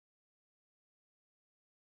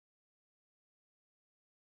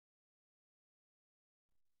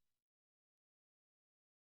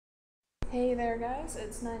Hey there guys,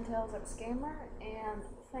 it's Ninetales X Gamer, and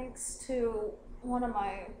thanks to one of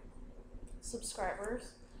my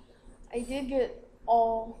subscribers, I did get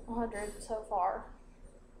all 100 so far,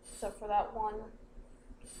 except for that one.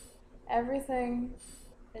 Everything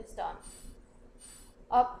is done,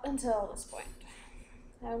 up until this point,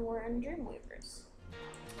 and we're in Dreamweavers.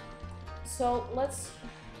 So let's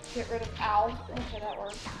get rid of Ow. Okay, that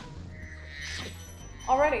worked.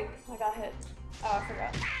 Already, I got hit. Oh, I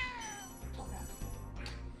forgot.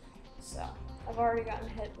 So, I've already gotten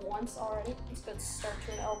hit once already. It's a good start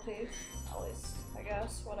to an LP, at least, I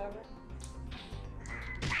guess, whatever.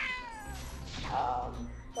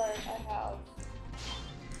 But I have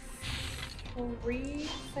 3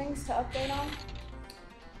 things to update on.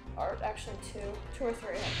 Or actually 2 or 3,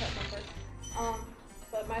 I can't remember.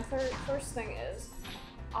 But my first thing is,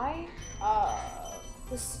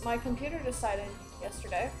 my computer decided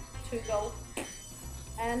yesterday to go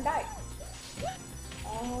and die.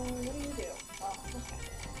 What do you do? Oh, okay.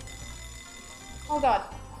 Oh god.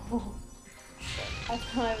 Oh, shit. I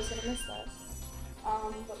thought I was gonna miss that.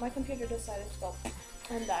 But my computer decided to go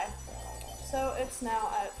and die. So it's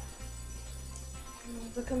now at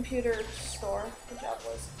the computer store. The job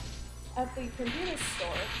was at the computer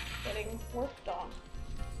store getting worked on.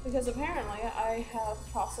 Because apparently I have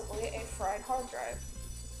possibly a fried hard drive.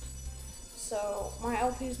 So my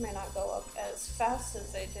LPs may not go up as fast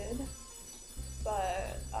as they did,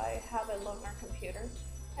 but I have a loaner computer,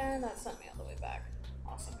 and that sent me all the way back.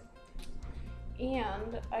 Awesome.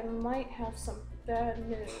 And I might have some bad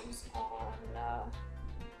news on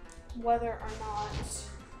whether or not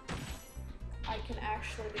I can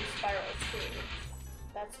actually do Spyro 2.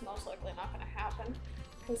 That's most likely not going to happen,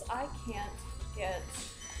 because I can't get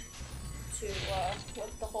to,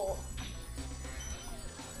 with the whole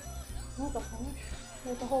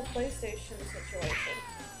PlayStation situation.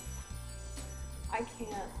 I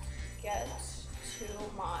can't get to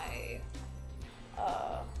my, I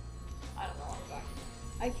don't know where I'm going.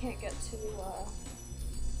 I can't get to,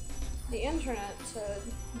 the internet to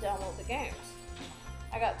download the games.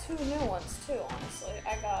 I got 2 new ones too, honestly.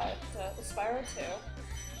 I got, the Spyro 2,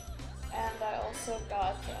 and I also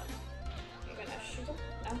got, you gonna shoot him?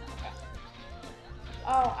 No? Okay. Oh,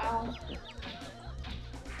 ow.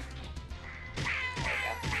 There we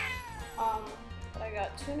go. But I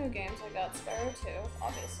got 2 new games. I got Spyro 2,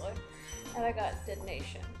 obviously, and I got Dead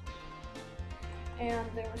Nation.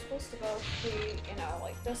 And they were supposed to both be, you know,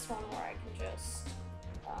 like this one where I can just,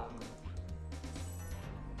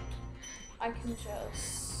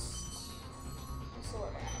 what's the word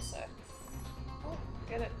I want to say? Oh,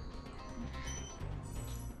 get it.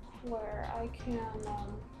 Where I can,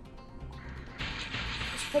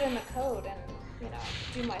 just put in the code and, you know,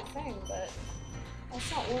 do my thing, but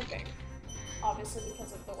that's not working. Obviously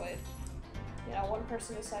because of the way, you know, one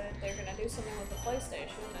person decided they're going to do something with the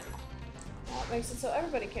PlayStation, and it makes it so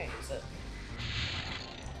everybody can't use it.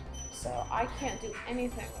 So I can't do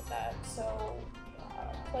anything with that. So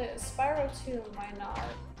Spyro 2 might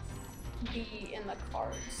not be in the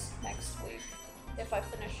cards next week if I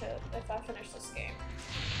finish this game.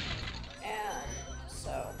 And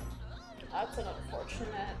so that's an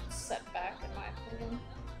unfortunate setback in my opinion.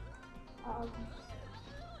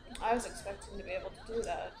 I was expecting to be able to do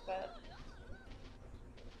that, but,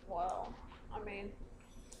 well, I mean,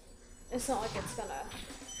 it's not like it's gonna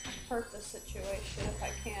hurt the situation if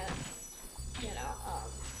I can't, you know,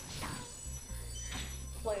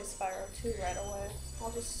 play Spyro 2 right away.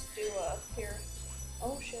 I'll just do a Fear...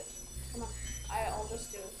 Oh shit, come on. I'll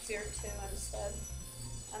just do Fear 2 instead,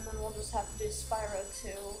 and then we'll just have to do Spyro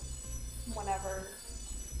 2 whenever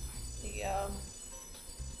the,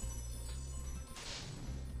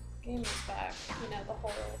 game is back. You know, the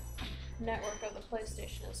whole network of the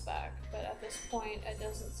PlayStation is back, but at this point it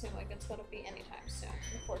doesn't seem like it's going to be anytime soon,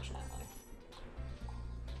 unfortunately.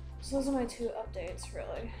 So those are my 2 updates,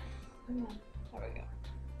 really. Come on, there we go.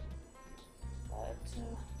 But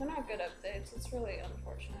they're not good updates, it's really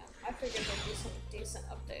unfortunate. I figured there'd be some decent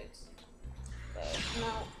updates, but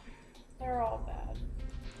no, they're all bad.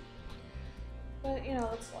 But, you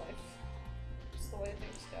know, it's life. It's the way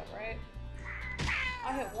things go, right?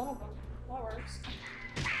 I hit one of them. That works.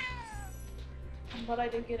 But I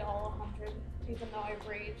did get all 100, even though I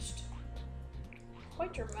raged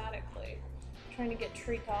quite dramatically trying to get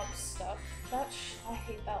treetop stuff. I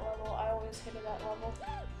hate that level. I always hated that level.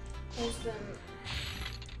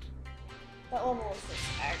 That level was just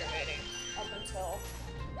aggravating up until...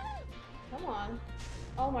 Come on.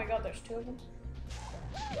 Oh my god, there's 2 of them.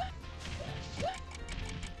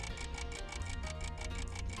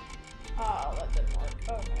 Oh, that didn't work.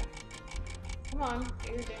 Okay. Come on,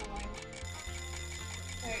 do your damn thing.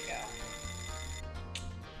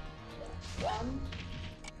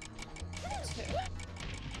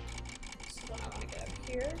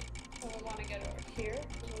 here, and we want to get over here,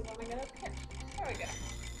 and we want to get up here. There we go.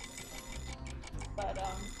 But,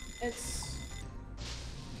 it's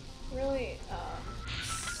really,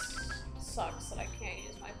 sucks that I can't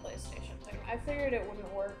use my PlayStation thing. I figured it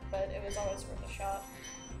wouldn't work, but it was always worth a shot.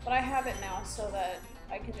 But I have it now so that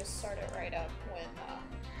I can just start it right up when,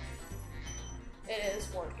 it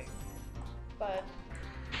is working. But,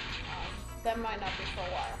 that might not be for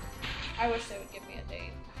a while. I wish they would give me a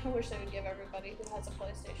date. I wish they would give everybody who has a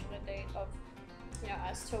PlayStation a date of, you know,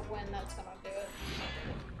 as to when that's gonna do it.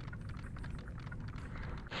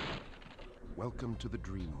 Welcome to the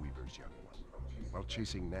Dreamweavers, young one. While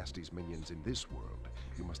chasing Nasty's minions in this world,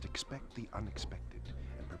 you must expect the unexpected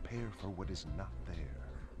and prepare for what is not there.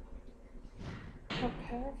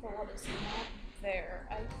 Prepare for what is not there.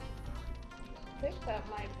 I think that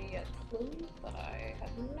might be a clue, but I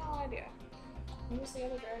have no idea. Where's the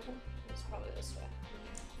other dragon? It's probably this way.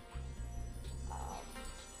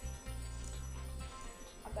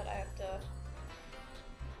 I bet I have to...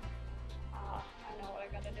 I know what I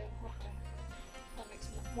gotta do. Okay. That makes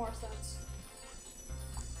more sense.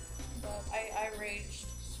 But I raged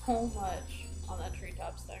so much on that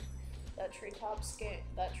treetops thing. That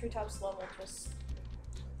treetops level just...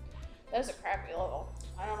 That's a crappy level.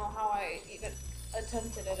 I don't know how I even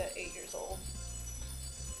attempted it at 8 years old.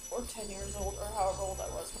 Or 10 years old, or however old I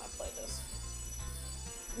was when I played this.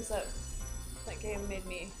 Because that game made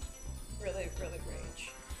me really, really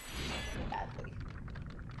rage. Badly.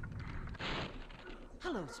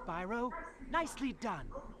 Hello, Spyro. Nicely done.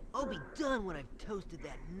 I'll be done when I've toasted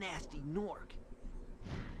that nasty Nork.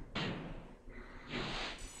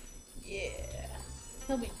 Yeah.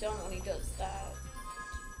 He'll be done when he does that.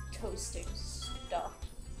 Toasting stuff.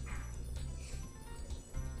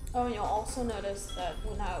 Oh, and you'll also notice that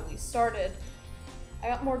when we started, I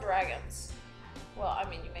got more dragons. Well, I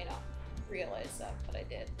mean, you may not realize that, but I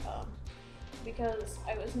did. Because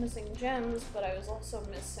I was missing gems, but I was also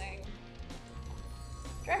missing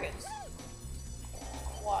dragons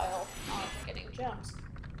while getting gems.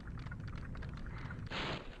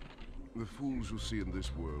 The fools you see in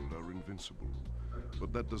this world are invincible,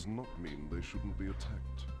 but that does not mean they shouldn't be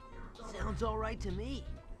attacked. Sounds all right to me.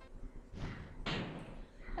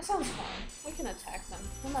 That sounds fun. We can attack them,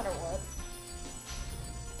 no matter what.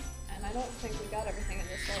 And I don't think we got everything in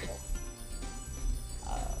this level.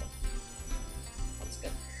 That's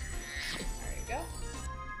good. There you go.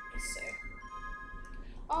 Let's see.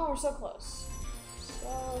 Oh, we're so close.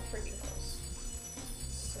 So freaking close.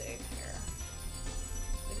 Let's see here.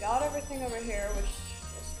 We got everything over here, which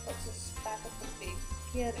just puts us back at the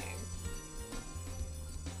beginning.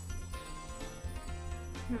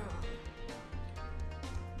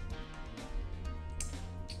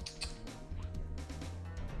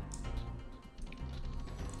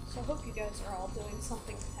 So I hope you guys are all doing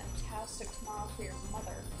something fantastic tomorrow for your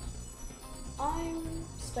mother. I'm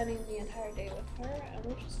spending the entire day with her, and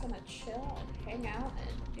we're just gonna chill and hang out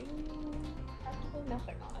and do practically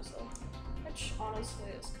nothing, honestly. Which,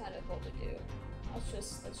 honestly, is kind of what we do. That's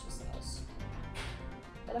just us.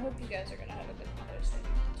 But I hope you guys are gonna have a good Mother's Day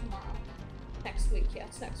tomorrow. Next week, yeah,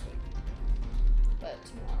 it's next week. But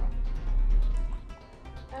tomorrow.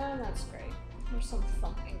 And that's great. There's some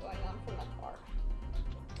thumping going on from the car.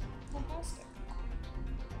 Fantastic.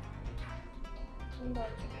 I'm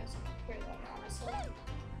glad you guys can hear that, honestly.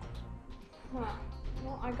 Huh.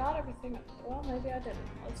 Well, I got everything. Well, maybe I didn't.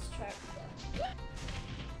 Let's check.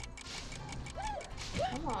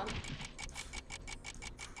 Come on.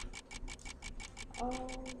 Oh,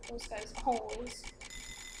 those guys always.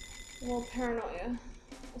 Well, paranoia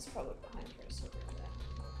is probably behind here somewhere.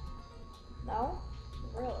 No?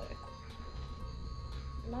 Really?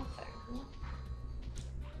 Nothing.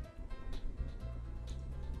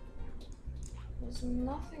 There's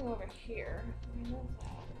nothing over here. I know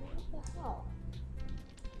that. What the hell?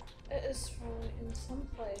 It is probably in some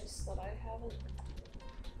place that I haven't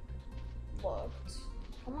looked.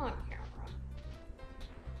 Come on, camera.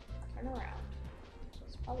 Turn around.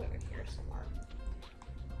 It's probably over here somewhere.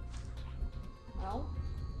 No?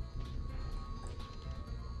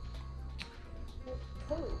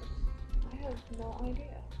 Who? I have no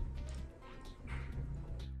idea.